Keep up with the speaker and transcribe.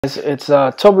It's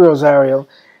Toby Rosario,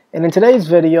 and in today's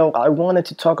video I wanted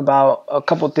to talk about a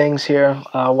couple things here,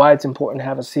 why it's important to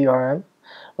have a CRM,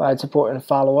 why it's important to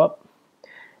follow up,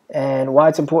 and why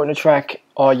it's important to track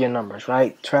all your numbers,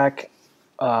 right? Track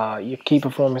your key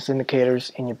performance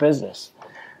indicators in your business.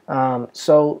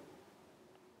 So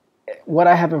what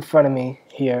I have in front of me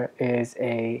here is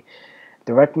a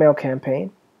direct mail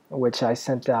campaign which I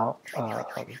sent out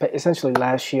essentially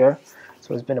last year,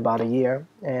 so it's been about a year,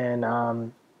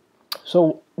 and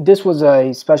so this was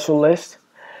a special list,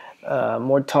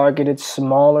 more targeted,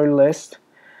 smaller list,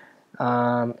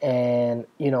 and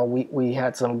we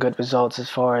had some good results as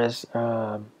far as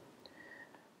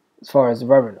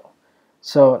revenue.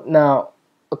 So now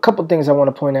a couple things I want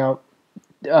to point out.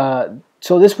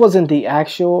 So this wasn't the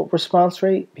actual response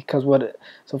rate because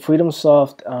so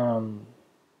FreedomSoft.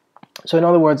 So in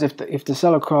other words, if the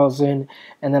seller calls in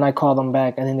and then I call them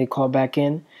back and then they call back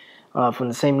in from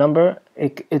the same number,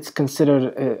 it's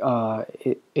considered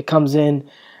it comes in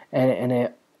and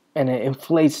it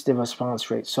inflates the response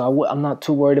rate. So I'm not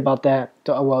too worried about that.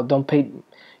 Well, don't pay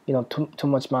too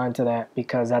much mind to that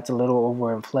because that's a little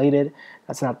overinflated.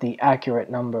 That's not the accurate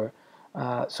number.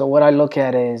 So what I look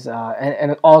at is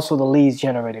and also the leads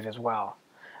generated as well.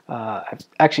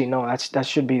 Actually, no, that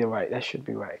should be right. That should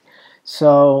be right.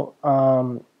 So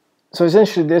so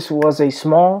essentially, this was a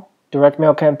small direct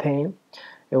mail campaign.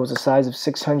 It was a size of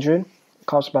 600. It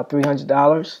cost about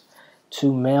 $300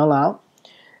 to mail out.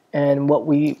 And what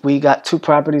we got 2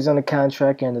 properties under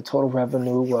contract, and the total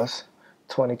revenue was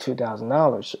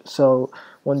 $22,000. So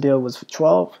one deal was for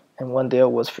 12, and one deal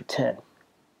was for 10.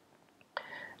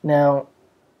 Now,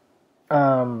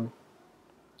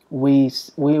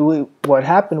 what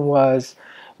happened was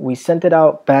we sent it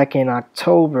out back in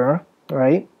October,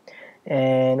 right?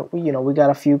 And we got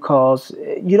a few calls.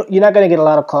 You're not going to get a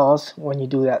lot of calls when you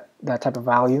do that type of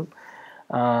volume,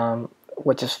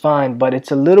 which is fine. But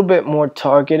it's a little bit more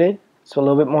targeted. It's a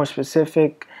little bit more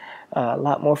specific. A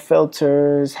lot more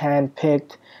filters,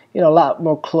 hand-picked. A lot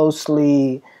more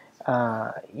closely.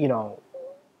 That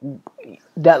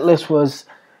list was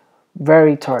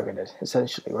very targeted,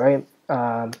 essentially, right?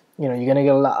 You're going to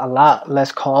get a lot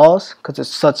less calls because it's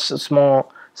such a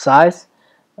small size.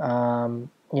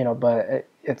 But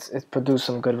it's produced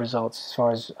some good results as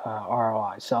far as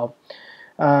ROI. So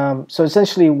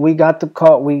essentially, we got the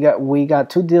call. We got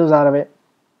 2 deals out of it,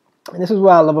 and this is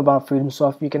what I love about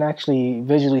FreedomSoft. You can actually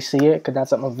visually see it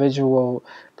because I'm a visual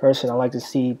person. I like to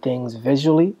see things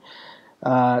visually.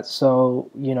 So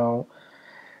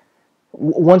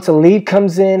once a lead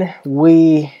comes in,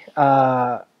 we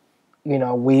check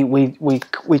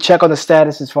on the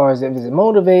status as far as if it's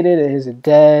motivated, is it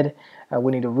dead.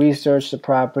 We need to research the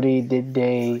property. Did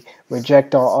they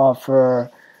reject our offer?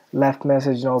 Left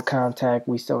message, no contact.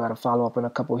 We still got to follow up on a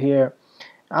couple here.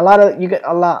 A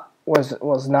lot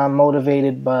was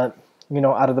non-motivated, but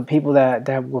out of the people that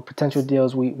were potential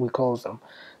deals, we closed them.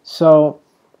 So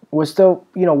we're still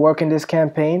working this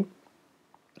campaign.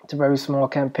 It's a very small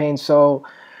campaign. So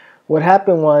what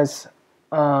happened was,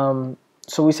 so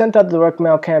we sent out the direct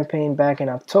mail campaign back in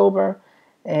October.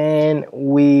 And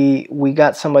we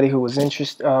got somebody who was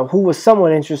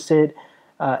somewhat interested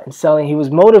in selling. He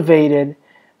was motivated.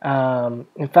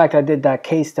 In fact, I did that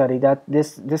case study. That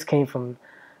this came from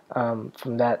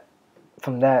that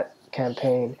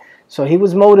campaign. So he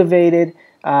was motivated.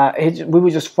 We were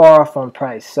just far off on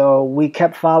price. So we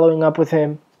kept following up with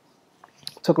him.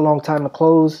 It took a long time to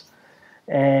close,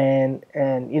 and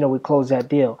we closed that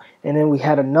deal. And then we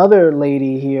had another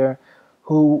lady here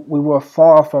who we were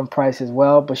far from price as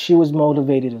well, but she was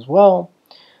motivated as well.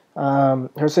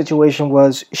 Her situation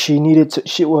was she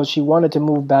wanted to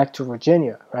move back to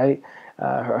Virginia, right?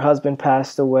 Her husband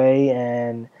passed away,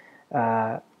 and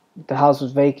the house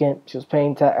was vacant. She was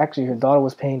paying actually her daughter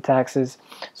was paying taxes,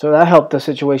 so that helped the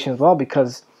situation as well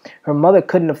because her mother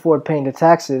couldn't afford paying the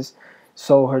taxes,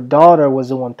 so her daughter was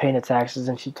the one paying the taxes,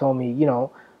 and she told me,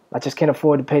 I just can't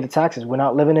afford to pay the taxes. We're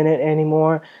not living in it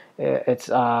anymore. It's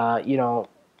my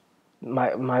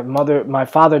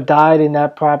father died in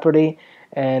that property,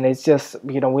 and it's just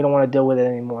we don't want to deal with it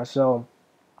anymore. So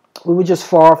we were just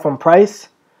far from price,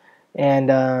 and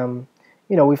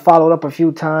we followed up a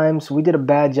few times. We did a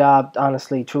bad job,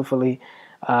 honestly, truthfully.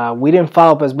 We didn't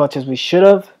follow up as much as we should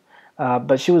have,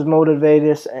 but she was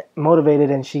motivated,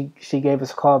 and she gave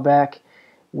us a call back.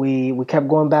 We kept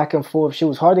going back and forth. She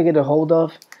was hard to get a hold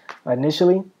of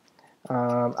initially.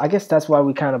 I guess that's why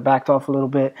we kind of backed off a little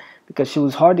bit, because she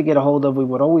was hard to get a hold of. We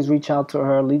would always reach out to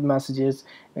her, leave messages,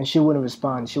 and she wouldn't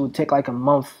respond. She would take like a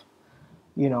month,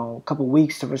 a couple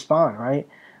weeks to respond, right?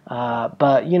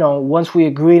 But once we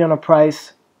agreed on a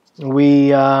price,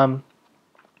 we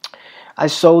I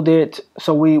sold it.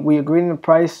 So we agreed on the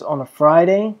price on a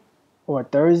Friday or a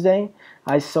Thursday.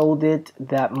 I sold it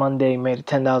that Monday, made a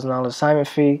 $10,000 assignment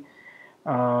fee.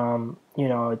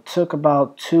 It took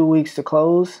about 2 weeks to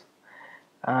close.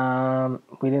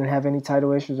 We didn't have any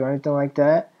title issues or anything like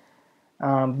that.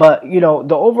 But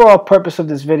the overall purpose of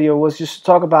this video was just to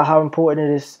talk about how important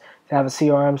it is to have a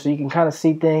CRM, so you can kind of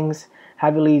see things,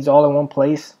 have your leads all in one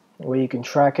place, where you can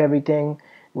track everything,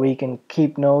 where you can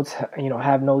keep notes,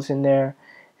 have notes in there,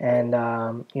 and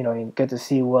you get to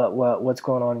see what's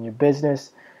going on in your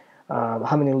business,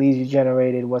 how many leads you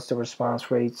generated, what's the response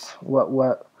rates,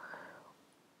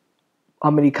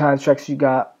 how many contracts you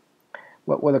got,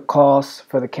 what were the costs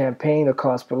for the campaign, the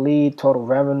cost per lead, total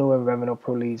revenue, and revenue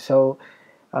per lead. So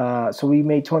we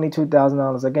made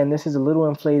 $22,000. Again, this is a little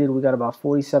inflated. We got about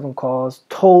 47 calls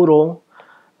total,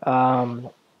 and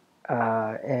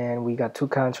we got 2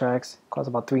 contracts. Cost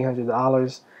about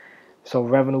 $300. So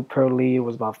revenue per lead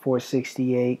was about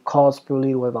 $468. Calls per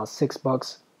lead was about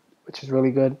 $6, which is really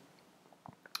good.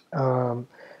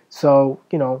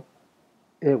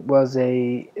 It was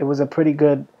a pretty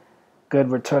good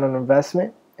return on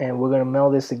investment, and we're going to mail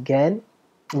this again.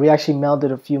 We actually mailed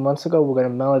it a few months ago. We're going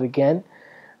to mail it again,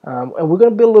 and we're going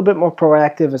to be a little bit more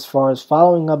proactive as far as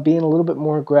following up, being a little bit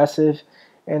more aggressive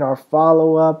in our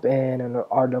follow-up and in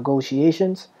our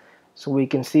negotiations, so we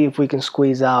can see if we can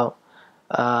squeeze out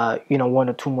 1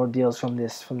 or 2 more deals from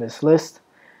this list.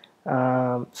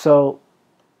 Again,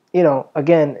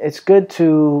 it's good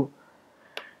to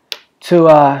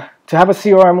have a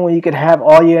CRM where you can have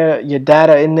all your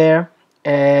data in there,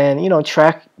 and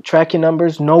track your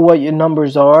numbers, know what your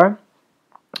numbers are,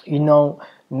 know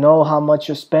how much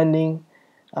you're spending,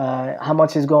 how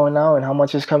much is going out, and how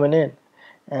much is coming in.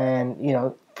 And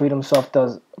FreedomSoft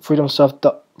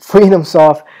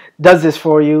does this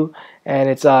for you, and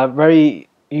it's very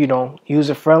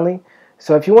user friendly.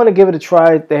 So if you want to give it a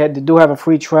try, they do have a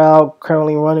free trial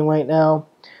currently running right now.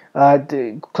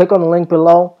 Click on the link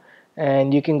below,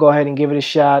 and you can go ahead and give it a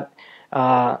shot. They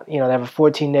have a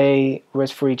 14-day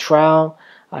risk-free trial.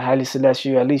 I highly suggest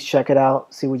you at least check it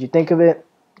out, see what you think of it.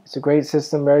 It's a great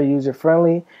system, very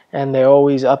user-friendly, and they're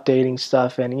always updating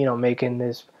stuff and making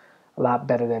this a lot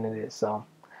better than it is. So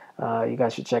you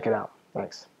guys should check it out.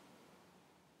 Thanks.